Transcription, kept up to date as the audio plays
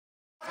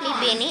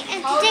Beanie, and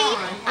today,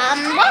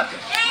 well,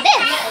 this.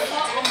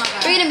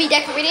 We're gonna be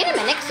decorating in a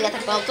minute because we got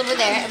the bulbs over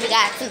there, and we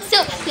got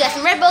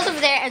some red bulbs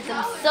over there, and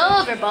some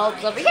silver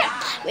bulbs over here.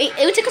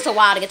 It took us a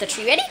while to get the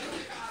tree ready,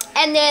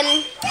 and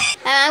then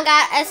I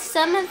got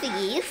some of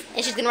these,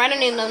 and she's gonna write her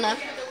name on them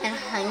and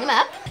hang them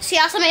up. She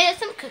also made us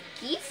some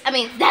cookies. I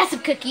mean, that's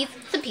some cookies,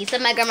 some pizza.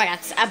 My grandma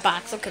got a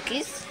box of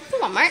cookies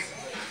from Walmart.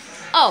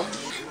 Oh,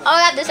 I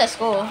got this at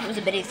school. It was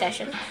a bidding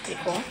session. Pretty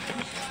cool.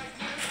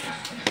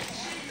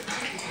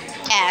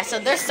 Yeah, so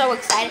they're so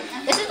excited.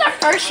 This is our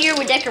first year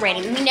we're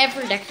decorating. We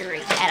never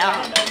decorate at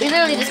all. We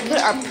literally just put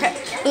our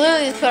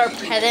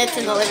presents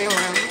in the living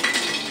room.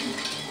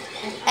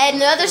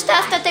 And the other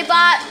stuff that they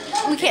bought,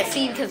 we can't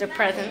see because they're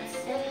presents.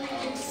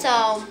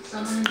 So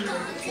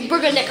we're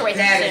gonna decorate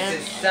this soon. This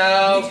is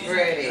so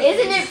pretty.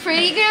 Isn't it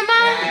pretty,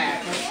 Grandma?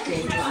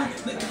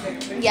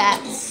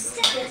 Yes.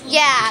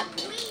 Yeah.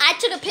 I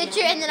took a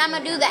picture, and then I'm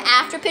gonna do the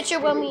after picture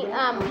when we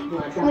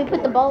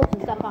put the bulbs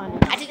and stuff on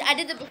it. I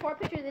did the before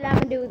picture, then I'm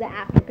gonna do the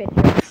after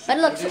picture. But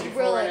it looks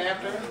really.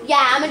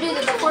 Yeah, I'm gonna do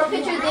the before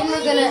picture, then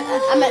we're gonna.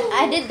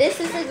 I did this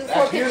as the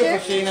before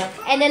picture,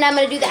 and then I'm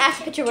gonna do the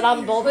after picture with all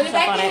the bulbs and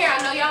stuff on it. Put it back in here.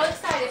 I know y'all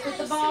excited. Put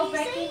the balls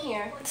back in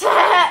here.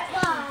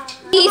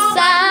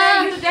 Pizza.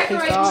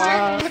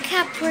 Look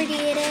how pretty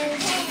it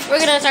is. We're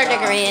gonna start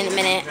decorating in a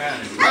minute.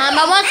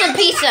 I want some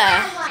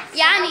pizza.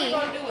 Yanni,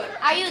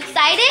 are you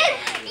excited?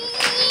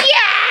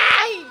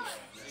 Yeah!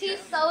 She's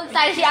so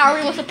excited. She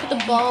already wants to put the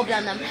bulbs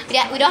on them. But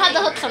yeah, we don't have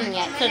the hooks on them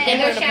yet, so then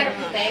we're gonna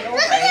put them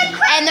on.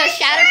 And they're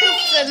shatterproof,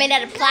 so they're made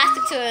out of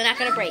plastic, so they're not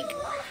gonna break.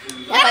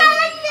 Okay.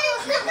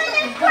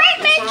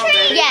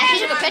 Yeah, she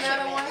took a picture.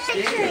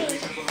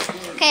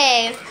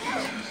 Okay.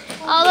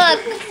 Oh look,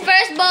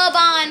 first bulb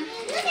on.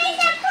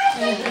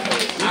 You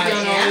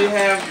can only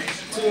have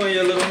 2 in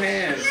your little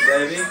hands,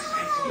 baby.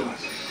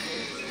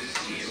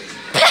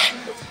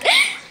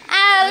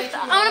 I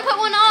want to put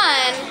one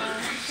on.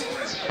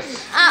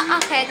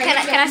 Okay,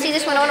 can I see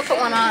this one? I want to put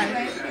one on.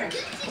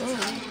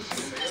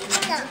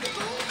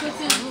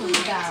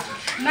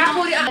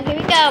 Here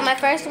we go, my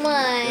first one.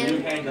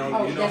 I'm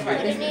going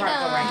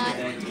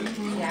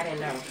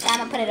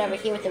to put it over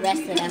here with the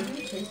rest of them.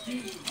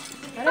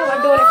 I know,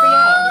 I'm doing it for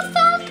y'all.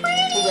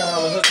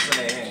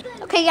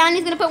 Okay,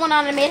 Yanni's going to put one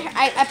on.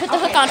 I put the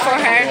hook on for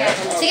her.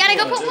 So you got to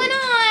go put one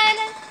on.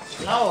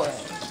 Lord.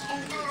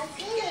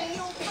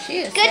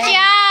 Good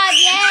job,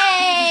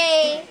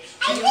 yay!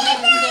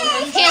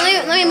 Here,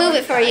 let me move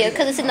it for you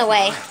because it's in the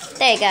way.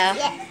 There you go.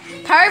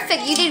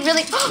 Perfect, you did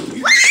really.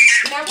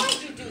 Now why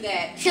did you do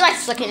that? She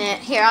likes looking at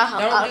it. Here, I'll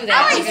Don't do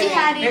that. you see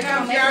how to do it.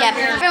 Yeah,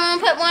 everyone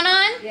put one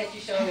on? Yes,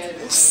 you showed me.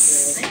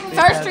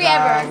 First three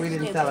ever. We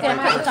didn't Gonna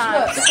put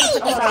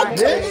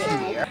this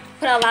on.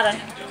 Put a lot of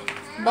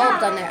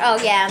bulbs on there. Oh,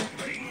 yeah.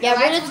 Yeah,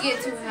 we're just.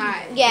 Get too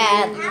hot.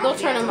 Yeah, we'll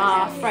turn them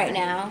off right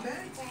now.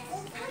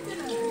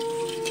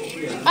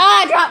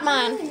 I dropped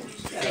mine.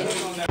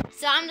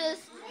 So I'm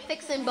just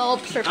fixing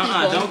bulbs for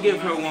people. Don't give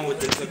her one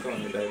with the hook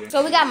on it, baby.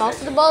 So we got most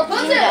of the bulbs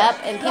cleaned up,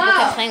 and people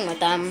kept playing with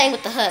them, playing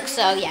with the hook.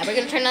 So yeah, we're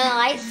gonna turn on the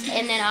lights,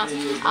 and then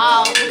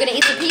we're gonna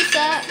eat the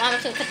pizza.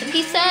 Mama's gonna cut the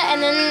pizza,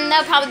 and then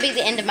that'll probably be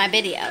the end of my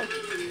video.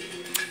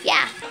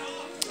 Yeah.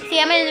 See,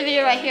 I'm in the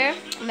video right here.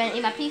 I'm gonna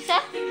eat my pizza.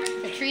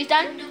 The tree's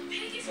done.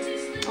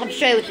 I'll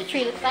show you what the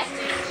tree looks like.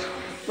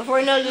 Before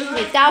you know, there's gonna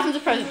be thousands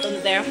of presents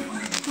under there.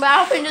 But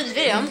I hope you enjoyed this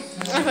video. I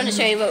just want to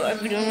show you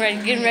what we're doing,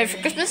 getting ready for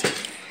Christmas.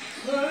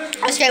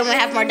 I'll show you when we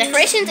have more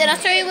decorations, and I'll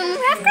show you when we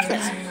have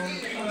Christmas.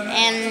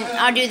 And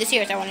I'll do the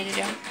series I wanted to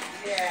do.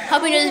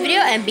 Hope you enjoyed this video,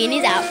 and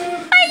Beanie's out.